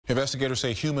Investigators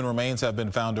say human remains have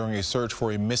been found during a search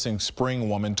for a missing spring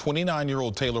woman.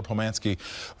 29-year-old Taylor Pomaski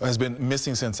has been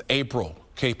missing since April.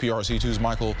 KPRC 2's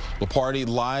Michael Lepardi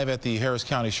live at the Harris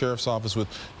County Sheriff's Office with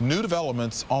new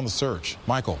developments on the search.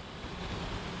 Michael.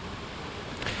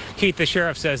 Keith, the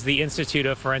sheriff says the Institute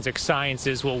of Forensic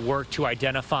Sciences will work to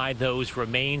identify those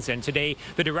remains. And today,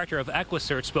 the director of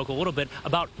EquiSearch spoke a little bit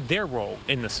about their role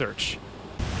in the search.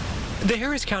 The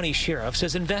Harris County Sheriff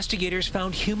says investigators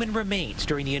found human remains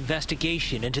during the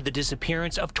investigation into the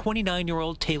disappearance of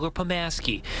 29-year-old Taylor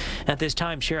Pomaski. At this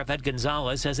time, Sheriff Ed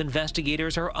Gonzalez says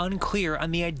investigators are unclear on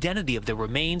the identity of the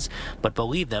remains, but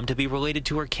believe them to be related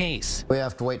to her case. We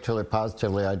have to wait till they're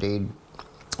positively ID'd,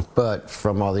 but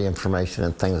from all the information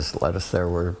and things that led us there,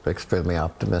 we're extremely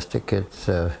optimistic it's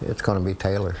going to be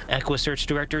Taylor. EquiSearch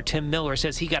Director Tim Miller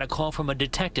says he got a call from a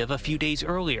detective a few days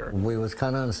earlier. We was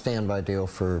kind of on a standby deal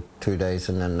for 2 days,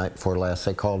 and then the night before last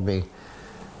they called me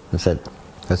and said,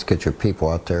 let's get your people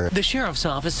out there. The sheriff's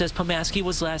office says Pomaski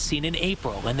was last seen in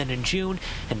April, and then in June,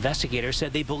 investigators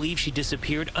said they believe she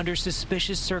disappeared under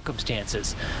suspicious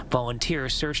circumstances.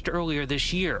 Volunteers searched earlier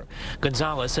this year.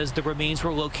 Gonzalez says the remains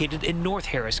were located in North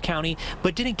Harris County,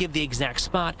 but didn't give the exact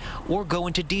spot or go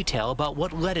into detail about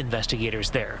what led investigators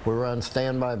there. We were on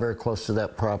standby very close to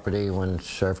that property when the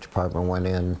Sheriff's Department went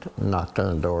in, knocked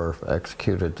on the door,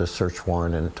 executed the search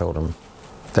warrant, and told them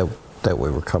that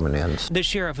we were coming in. The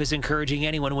sheriff is encouraging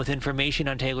anyone with information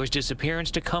on Taylor's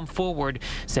disappearance to come forward,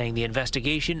 saying the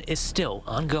investigation is still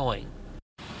ongoing.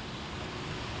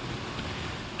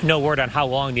 No word on how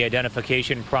long the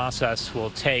identification process will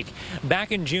take.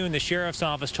 Back in June, the sheriff's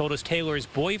office told us Taylor's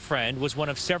boyfriend was one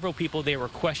of several people they were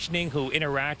questioning who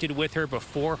interacted with her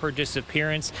before her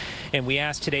disappearance. And we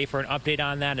asked today for an update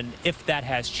on that and if that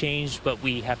has changed, but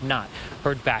we have not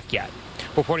heard back yet.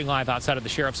 Reporting live outside of the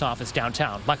sheriff's office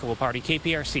downtown, Michael Lepardi,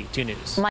 KPRC 2 News.